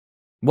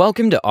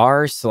Welcome to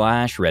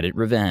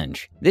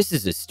r/RedditRevenge. This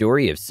is a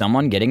story of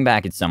someone getting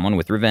back at someone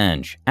with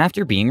revenge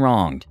after being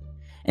wronged.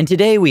 And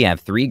today we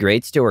have 3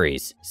 great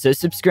stories, so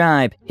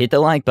subscribe, hit the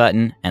like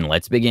button, and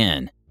let's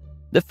begin.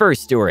 The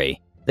first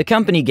story: the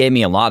company gave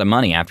me a lot of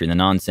money after the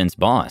nonsense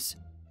boss.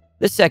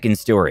 The second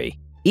story: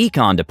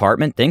 econ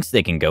department thinks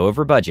they can go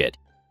over budget.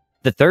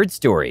 The third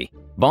story: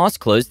 boss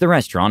closed the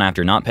restaurant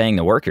after not paying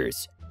the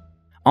workers.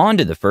 On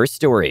to the first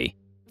story: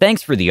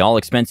 thanks for the all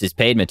expenses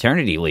paid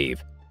maternity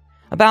leave.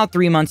 About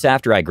 3 months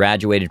after I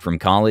graduated from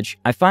college,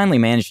 I finally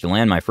managed to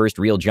land my first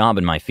real job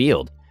in my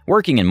field,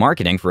 working in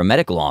marketing for a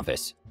medical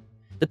office.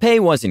 The pay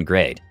wasn't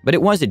great, but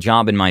it was a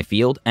job in my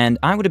field, and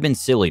I would have been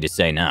silly to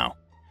say no.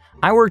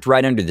 I worked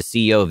right under the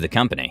CEO of the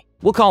company.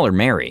 We'll call her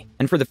Mary,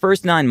 and for the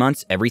first 9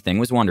 months, everything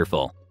was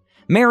wonderful.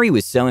 Mary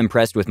was so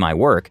impressed with my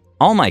work,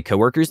 all my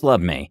coworkers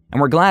loved me, and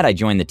were glad I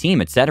joined the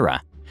team,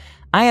 etc.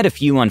 I had a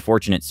few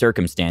unfortunate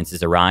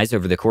circumstances arise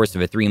over the course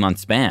of a 3-month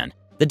span.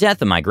 The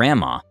death of my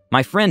grandma,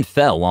 my friend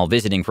fell while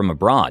visiting from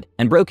abroad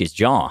and broke his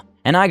jaw,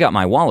 and I got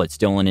my wallet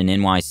stolen in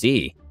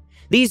NYC.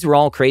 These were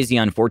all crazy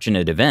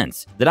unfortunate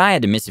events that I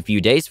had to miss a few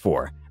days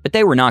for, but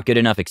they were not good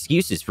enough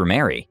excuses for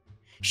Mary.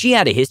 She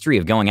had a history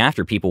of going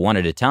after people one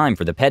at a time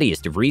for the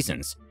pettiest of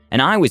reasons,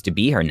 and I was to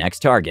be her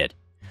next target.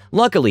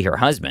 Luckily, her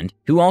husband,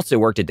 who also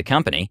worked at the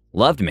company,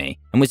 loved me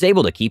and was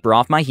able to keep her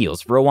off my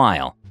heels for a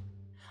while.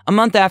 A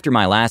month after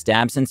my last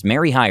absence,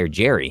 Mary hired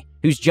Jerry,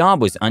 whose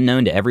job was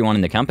unknown to everyone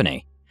in the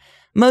company.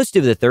 Most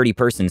of the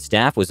 30-person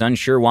staff was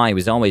unsure why he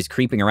was always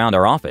creeping around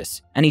our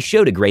office, and he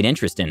showed a great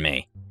interest in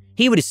me.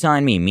 He would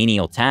assign me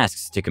menial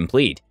tasks to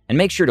complete and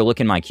make sure to look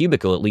in my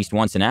cubicle at least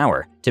once an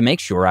hour to make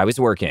sure I was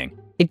working.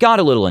 It got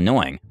a little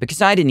annoying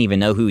because I didn't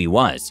even know who he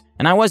was,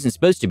 and I wasn't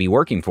supposed to be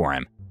working for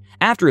him.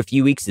 After a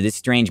few weeks of this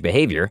strange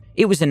behavior,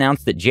 it was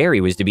announced that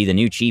Jerry was to be the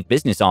new chief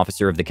business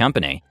officer of the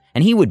company,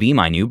 and he would be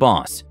my new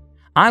boss.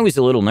 I was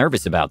a little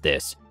nervous about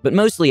this, but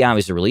mostly I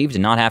was relieved to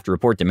not have to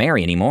report to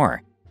Mary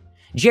anymore.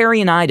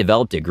 Jerry and I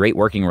developed a great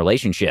working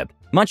relationship,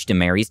 much to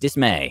Mary's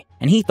dismay,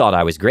 and he thought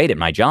I was great at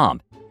my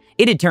job.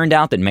 It had turned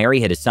out that Mary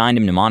had assigned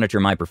him to monitor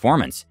my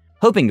performance,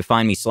 hoping to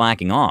find me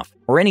slacking off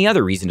or any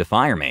other reason to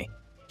fire me.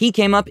 He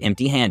came up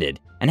empty-handed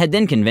and had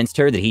then convinced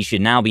her that he should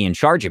now be in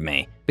charge of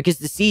me because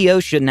the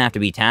CEO shouldn't have to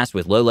be tasked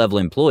with low-level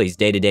employees'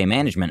 day-to-day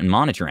management and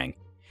monitoring.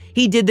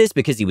 He did this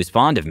because he was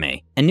fond of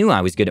me and knew I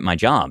was good at my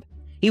job.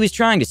 He was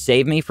trying to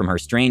save me from her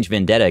strange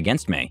vendetta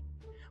against me.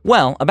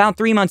 Well, about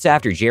 3 months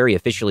after Jerry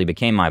officially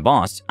became my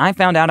boss, I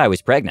found out I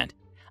was pregnant.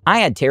 I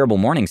had terrible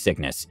morning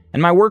sickness, and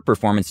my work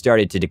performance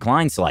started to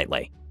decline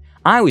slightly.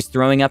 I was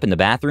throwing up in the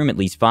bathroom at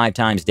least 5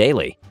 times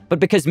daily, but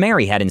because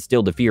Mary had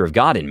instilled the fear of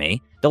God in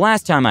me, the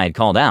last time I had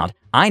called out,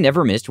 I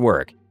never missed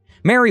work.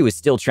 Mary was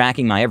still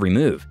tracking my every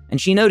move,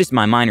 and she noticed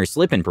my minor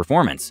slip in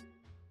performance.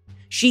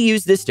 She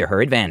used this to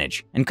her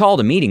advantage and called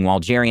a meeting while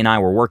Jerry and I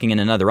were working in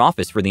another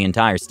office for the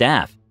entire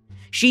staff.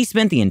 She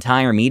spent the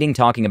entire meeting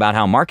talking about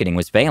how marketing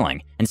was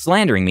failing and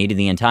slandering me to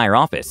the entire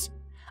office.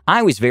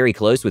 I was very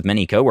close with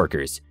many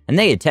coworkers, and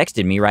they had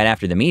texted me right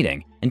after the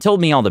meeting and told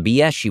me all the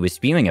BS she was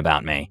spewing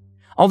about me.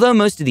 Although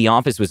most of the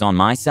office was on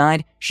my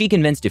side, she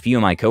convinced a few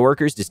of my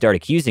coworkers to start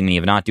accusing me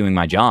of not doing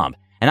my job,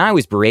 and I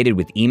was berated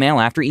with email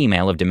after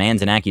email of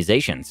demands and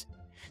accusations.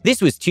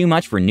 This was too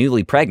much for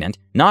newly pregnant,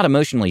 not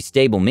emotionally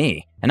stable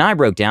me, and I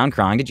broke down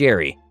crying to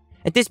Jerry.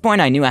 At this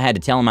point, I knew I had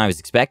to tell him I was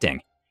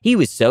expecting. He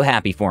was so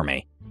happy for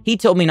me. He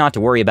told me not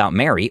to worry about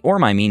Mary or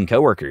my mean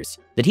coworkers,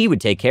 that he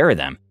would take care of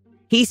them.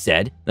 He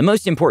said, the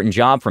most important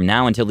job from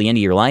now until the end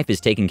of your life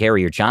is taking care of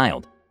your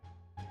child.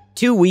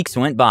 2 weeks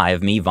went by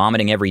of me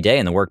vomiting every day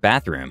in the work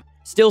bathroom,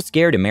 still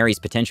scared of Mary's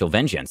potential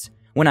vengeance,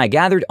 when I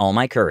gathered all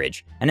my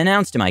courage and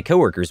announced to my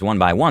coworkers one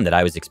by one that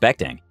I was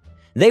expecting.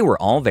 They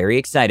were all very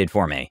excited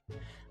for me.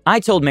 I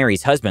told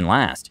Mary's husband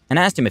last and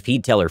asked him if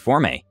he'd tell her for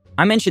me.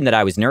 I mentioned that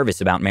I was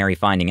nervous about Mary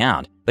finding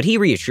out, but he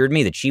reassured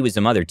me that she was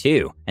a mother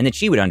too and that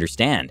she would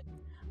understand.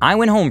 I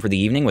went home for the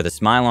evening with a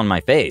smile on my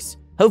face,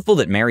 hopeful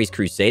that Mary's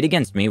crusade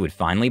against me would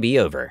finally be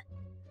over.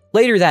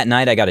 Later that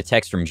night, I got a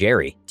text from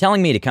Jerry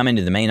telling me to come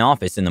into the main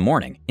office in the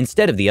morning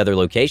instead of the other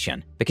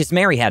location because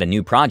Mary had a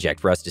new project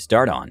for us to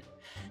start on.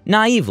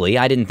 Naively,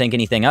 I didn't think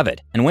anything of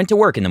it and went to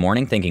work in the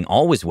morning thinking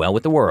all was well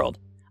with the world.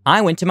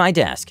 I went to my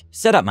desk,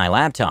 set up my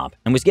laptop,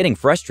 and was getting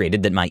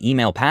frustrated that my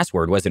email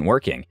password wasn't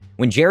working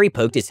when Jerry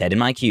poked his head in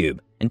my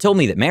cube and told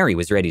me that Mary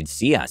was ready to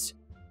see us.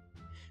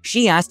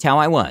 She asked how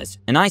I was,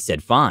 and I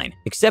said fine,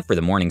 except for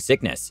the morning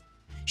sickness.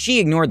 She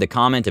ignored the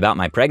comment about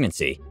my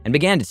pregnancy and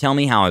began to tell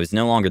me how I was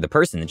no longer the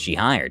person that she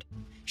hired.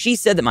 She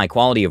said that my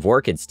quality of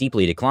work had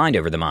steeply declined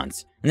over the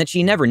months, and that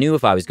she never knew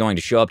if I was going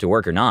to show up to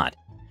work or not.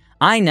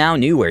 I now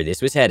knew where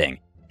this was heading.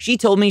 She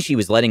told me she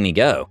was letting me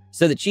go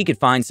so that she could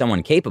find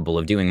someone capable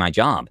of doing my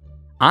job.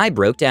 I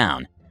broke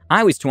down.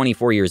 I was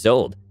 24 years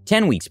old,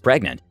 10 weeks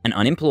pregnant, and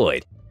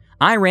unemployed.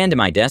 I ran to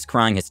my desk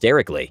crying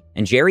hysterically,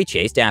 and Jerry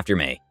chased after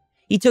me.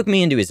 He took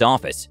me into his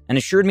office and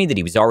assured me that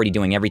he was already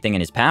doing everything in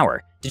his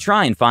power to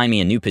try and find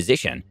me a new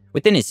position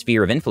within his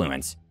sphere of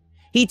influence.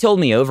 He told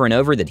me over and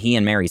over that he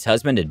and Mary's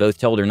husband had both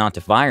told her not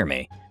to fire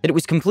me, that it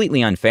was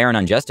completely unfair and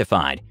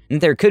unjustified, and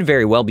that there could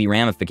very well be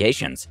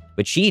ramifications,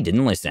 but she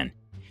didn't listen.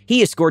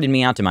 He escorted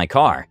me out to my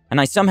car, and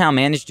I somehow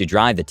managed to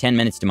drive the 10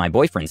 minutes to my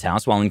boyfriend's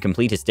house while in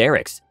complete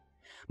hysterics.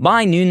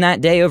 By noon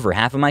that day, over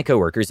half of my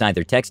coworkers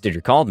either texted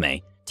or called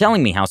me,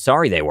 telling me how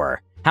sorry they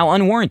were, how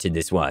unwarranted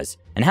this was,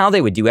 and how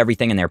they would do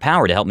everything in their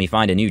power to help me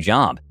find a new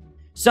job.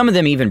 Some of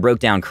them even broke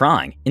down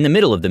crying in the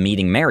middle of the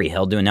meeting Mary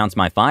held to announce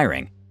my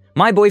firing.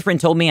 My boyfriend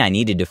told me I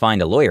needed to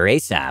find a lawyer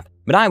ASAP,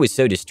 but I was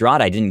so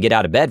distraught I didn't get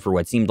out of bed for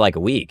what seemed like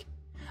a week.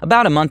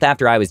 About a month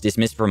after I was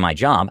dismissed from my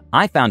job,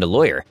 I found a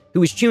lawyer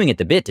who was chewing at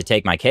the bit to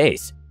take my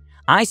case.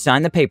 I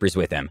signed the papers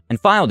with him and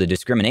filed a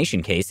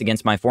discrimination case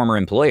against my former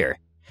employer.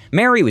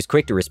 Mary was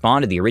quick to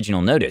respond to the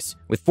original notice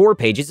with 4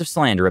 pages of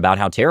slander about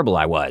how terrible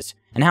I was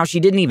and how she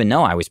didn't even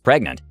know I was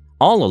pregnant,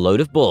 all a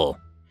load of bull.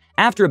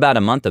 After about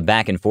a month of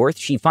back and forth,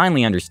 she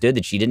finally understood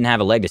that she didn't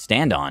have a leg to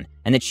stand on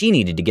and that she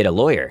needed to get a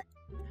lawyer.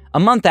 A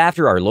month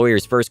after our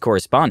lawyer's first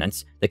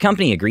correspondence, the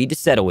company agreed to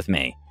settle with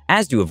me,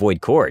 as to avoid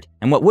court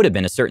and what would have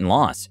been a certain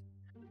loss.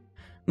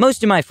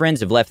 Most of my friends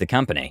have left the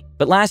company,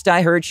 but last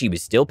I heard she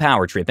was still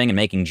power tripping and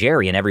making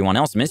Jerry and everyone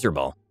else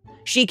miserable.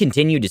 She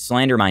continued to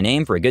slander my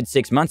name for a good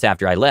 6 months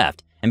after I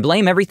left and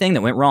blame everything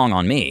that went wrong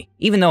on me,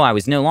 even though I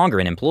was no longer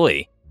an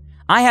employee.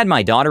 I had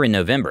my daughter in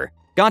November,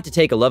 got to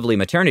take a lovely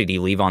maternity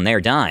leave on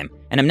their dime,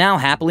 and am now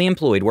happily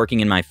employed working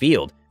in my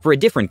field for a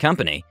different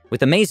company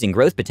with amazing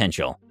growth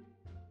potential.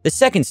 The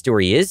second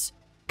story is,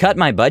 cut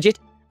my budget,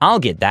 I'll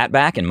get that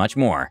back and much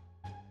more.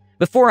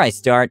 Before I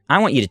start, I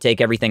want you to take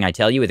everything I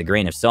tell you with a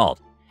grain of salt.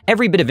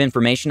 Every bit of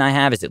information I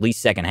have is at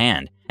least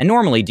secondhand, and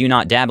normally do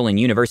not dabble in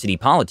university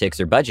politics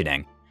or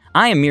budgeting.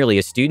 I am merely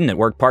a student that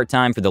worked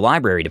part-time for the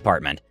library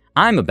department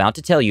I'm about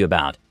to tell you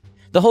about.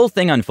 The whole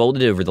thing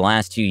unfolded over the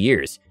last 2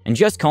 years, and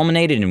just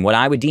culminated in what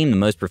I would deem the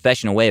most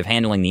professional way of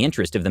handling the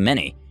interest of the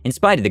many, in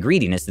spite of the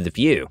greediness of the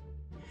few.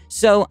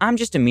 So, I'm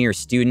just a mere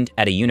student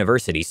at a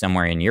university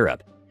somewhere in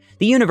Europe.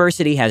 The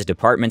university has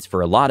departments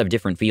for a lot of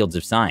different fields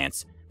of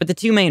science, but the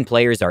 2 main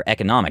players are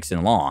economics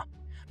and law.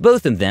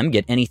 Both of them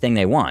get anything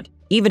they want,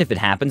 even if it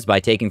happens by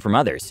taking from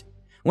others.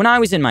 When I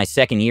was in my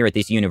second year at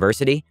this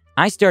university,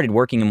 I started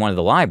working in one of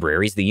the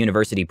libraries the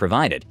university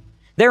provided.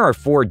 There are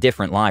 4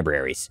 different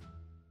libraries: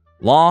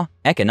 law,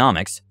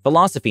 economics,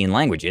 philosophy and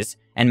languages,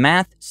 and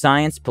math,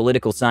 science,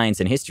 political science,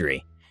 and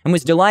history, and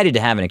was delighted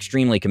to have an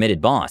extremely committed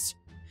boss.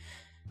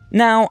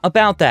 Now,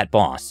 about that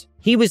boss.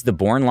 He was the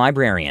born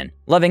librarian,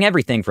 loving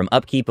everything from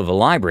upkeep of a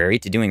library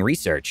to doing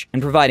research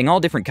and providing all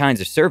different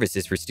kinds of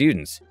services for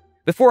students.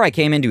 Before I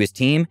came into his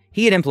team,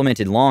 he had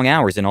implemented long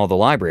hours in all the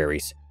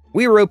libraries.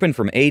 We were open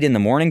from 8 in the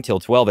morning till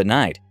 12 at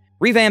night,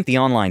 revamped the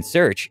online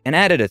search, and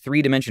added a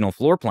 3-dimensional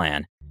floor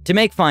plan to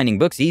make finding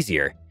books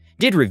easier,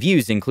 did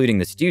reviews including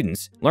the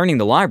students, learning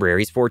the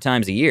libraries 4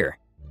 times a year,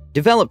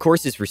 developed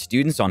courses for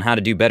students on how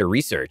to do better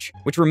research,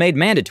 which were made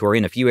mandatory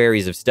in a few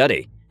areas of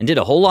study, and did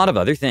a whole lot of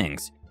other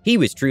things. He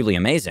was truly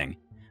amazing.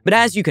 But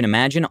as you can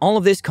imagine, all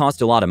of this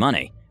cost a lot of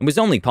money, and was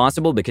only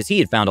possible because he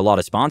had found a lot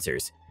of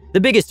sponsors,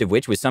 the biggest of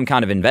which was some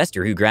kind of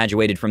investor who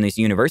graduated from this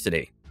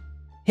university.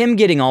 Him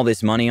getting all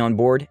this money on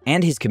board,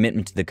 and his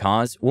commitment to the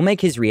cause, will make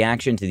his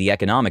reaction to the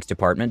economics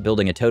department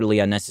building a totally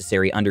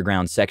unnecessary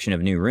underground section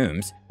of new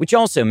rooms, which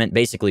also meant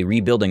basically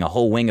rebuilding a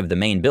whole wing of the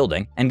main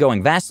building and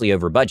going vastly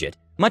over budget,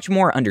 much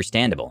more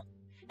understandable.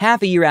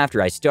 Half a year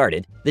after I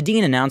started, the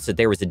dean announced that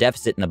there was a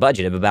deficit in the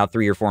budget of about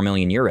 3 or 4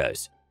 million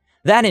euros.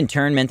 That in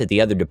turn meant that the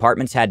other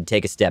departments had to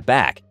take a step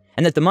back,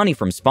 and that the money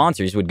from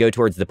sponsors would go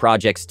towards the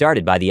projects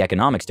started by the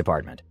economics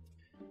department.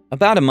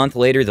 About a month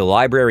later, the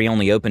library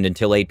only opened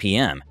until 8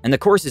 p.m., and the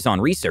courses on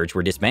research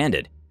were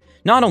disbanded.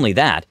 Not only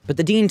that, but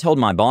the dean told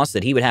my boss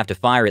that he would have to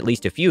fire at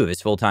least a few of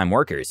his full-time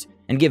workers,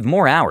 and give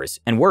more hours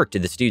and work to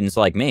the students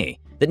like me,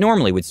 that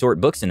normally would sort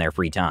books in their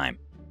free time.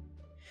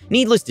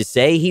 Needless to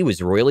say, he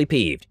was royally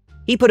peeved.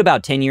 He put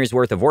about 10 years'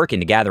 worth of work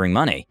into gathering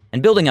money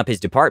and building up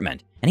his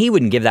department, and he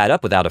wouldn't give that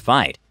up without a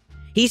fight.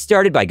 He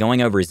started by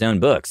going over his own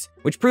books,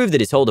 which proved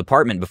that his whole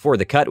department before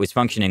the cut was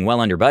functioning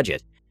well under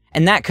budget,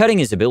 and that cutting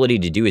his ability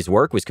to do his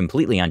work was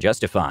completely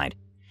unjustified.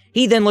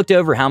 He then looked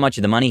over how much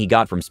of the money he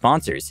got from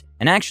sponsors,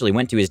 and actually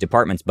went to his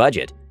department's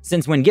budget,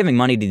 since when giving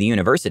money to the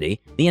university,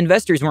 the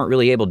investors weren't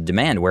really able to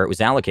demand where it was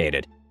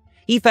allocated.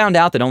 He found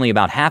out that only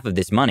about half of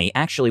this money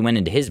actually went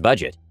into his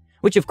budget,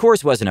 which of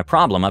course wasn't a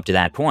problem up to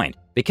that point,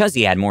 because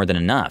he had more than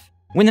enough.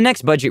 When the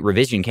next budget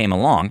revision came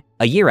along,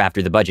 a year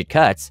after the budget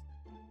cuts,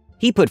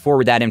 he put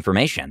forward that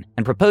information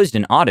and proposed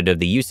an audit of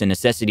the use and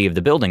necessity of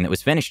the building that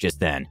was finished just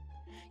then.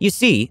 You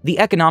see, the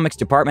economics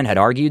department had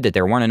argued that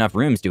there weren't enough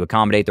rooms to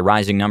accommodate the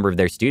rising number of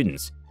their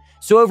students.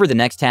 So over the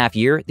next half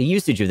year, the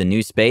usage of the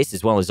new space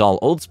as well as all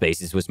old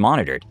spaces was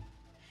monitored.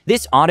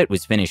 This audit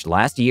was finished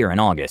last year in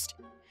August.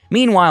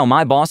 Meanwhile,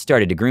 my boss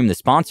started to groom the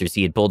sponsors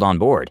he had pulled on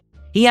board.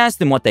 He asked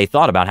them what they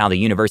thought about how the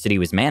university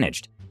was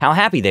managed, how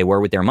happy they were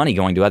with their money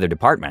going to other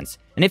departments,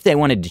 and if they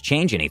wanted to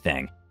change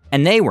anything.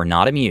 And they were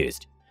not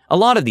amused. A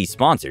lot of these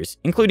sponsors,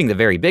 including the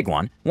very big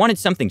one, wanted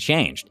something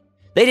changed.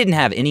 They didn't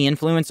have any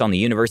influence on the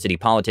university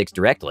politics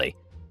directly.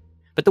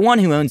 but the one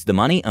who owns the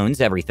money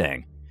owns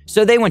everything.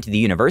 So they went to the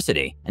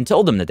university and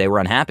told them that they were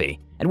unhappy,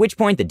 at which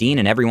point the dean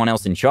and everyone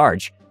else in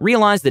charge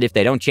realized that if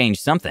they don't change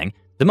something,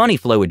 the money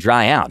flow would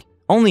dry out,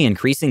 only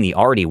increasing the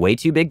already way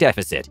too big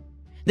deficit.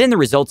 Then the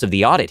results of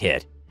the audit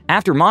hit.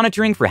 After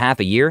monitoring for half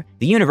a year,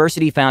 the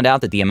university found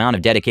out that the amount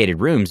of dedicated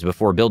rooms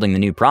before building the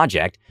new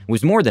project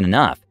was more than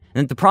enough,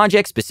 and that the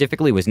project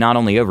specifically was not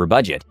only over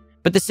budget,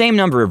 but the same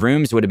number of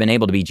rooms would have been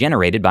able to be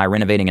generated by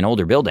renovating an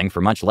older building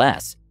for much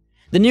less.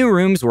 The new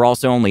rooms were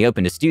also only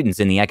open to students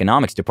in the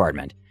economics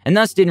department, and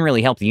thus didn't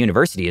really help the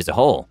university as a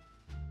whole.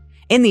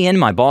 In the end,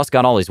 my boss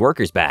got all his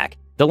workers back.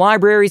 The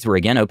libraries were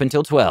again open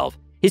till 12.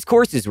 His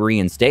courses were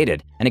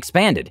reinstated and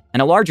expanded,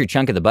 and a larger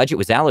chunk of the budget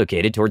was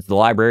allocated towards the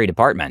library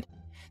department.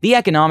 The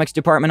economics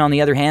department, on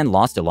the other hand,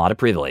 lost a lot of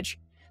privilege.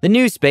 The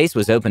new space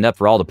was opened up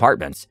for all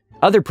departments.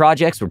 Other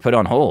projects were put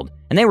on hold,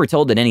 and they were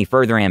told that any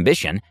further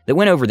ambition that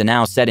went over the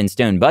now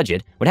set-in-stone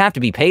budget would have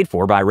to be paid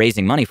for by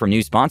raising money from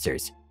new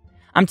sponsors.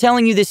 I'm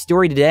telling you this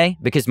story today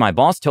because my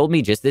boss told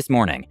me just this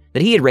morning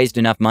that he had raised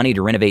enough money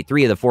to renovate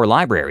 3 of the 4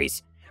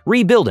 libraries,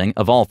 rebuilding,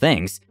 of all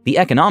things, the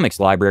economics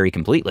library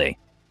completely.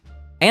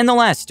 And the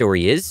last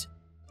story is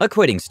a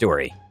quitting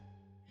story.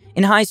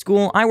 In high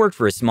school, I worked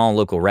for a small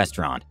local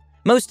restaurant.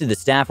 Most of the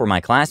staff were my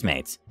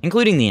classmates,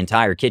 including the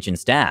entire kitchen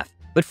staff,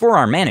 but for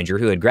our manager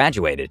who had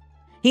graduated.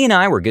 He and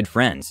I were good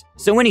friends,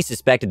 so when he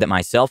suspected that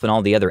myself and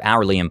all the other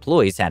hourly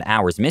employees had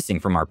hours missing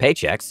from our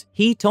paychecks,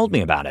 he told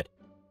me about it.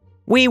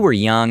 We were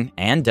young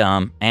and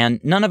dumb,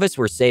 and none of us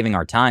were saving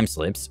our time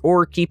slips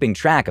or keeping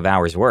track of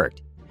hours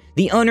worked.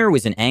 The owner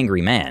was an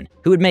angry man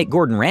who would make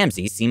Gordon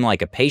Ramsay seem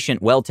like a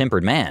patient,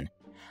 well-tempered man.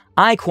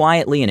 I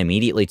quietly and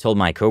immediately told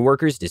my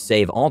coworkers to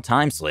save all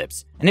time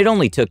slips, and it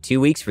only took 2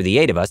 weeks for the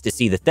 8 of us to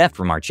see the theft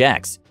from our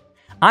checks.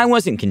 I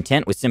wasn't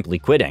content with simply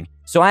quitting,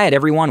 so I had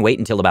everyone wait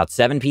until about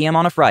 7 p.m.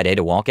 on a Friday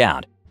to walk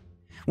out.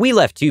 We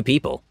left 2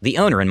 people, the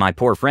owner and my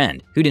poor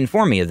friend, who'd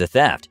informed me of the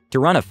theft, to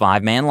run a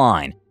 5-man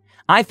line.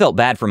 I felt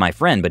bad for my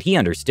friend, but he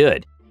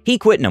understood. He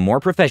quit in a more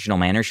professional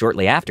manner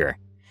shortly after.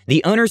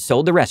 The owner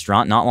sold the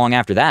restaurant not long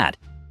after that.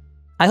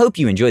 I hope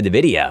you enjoyed the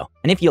video,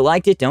 and if you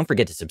liked it, don't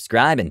forget to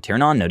subscribe and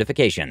turn on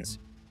notifications.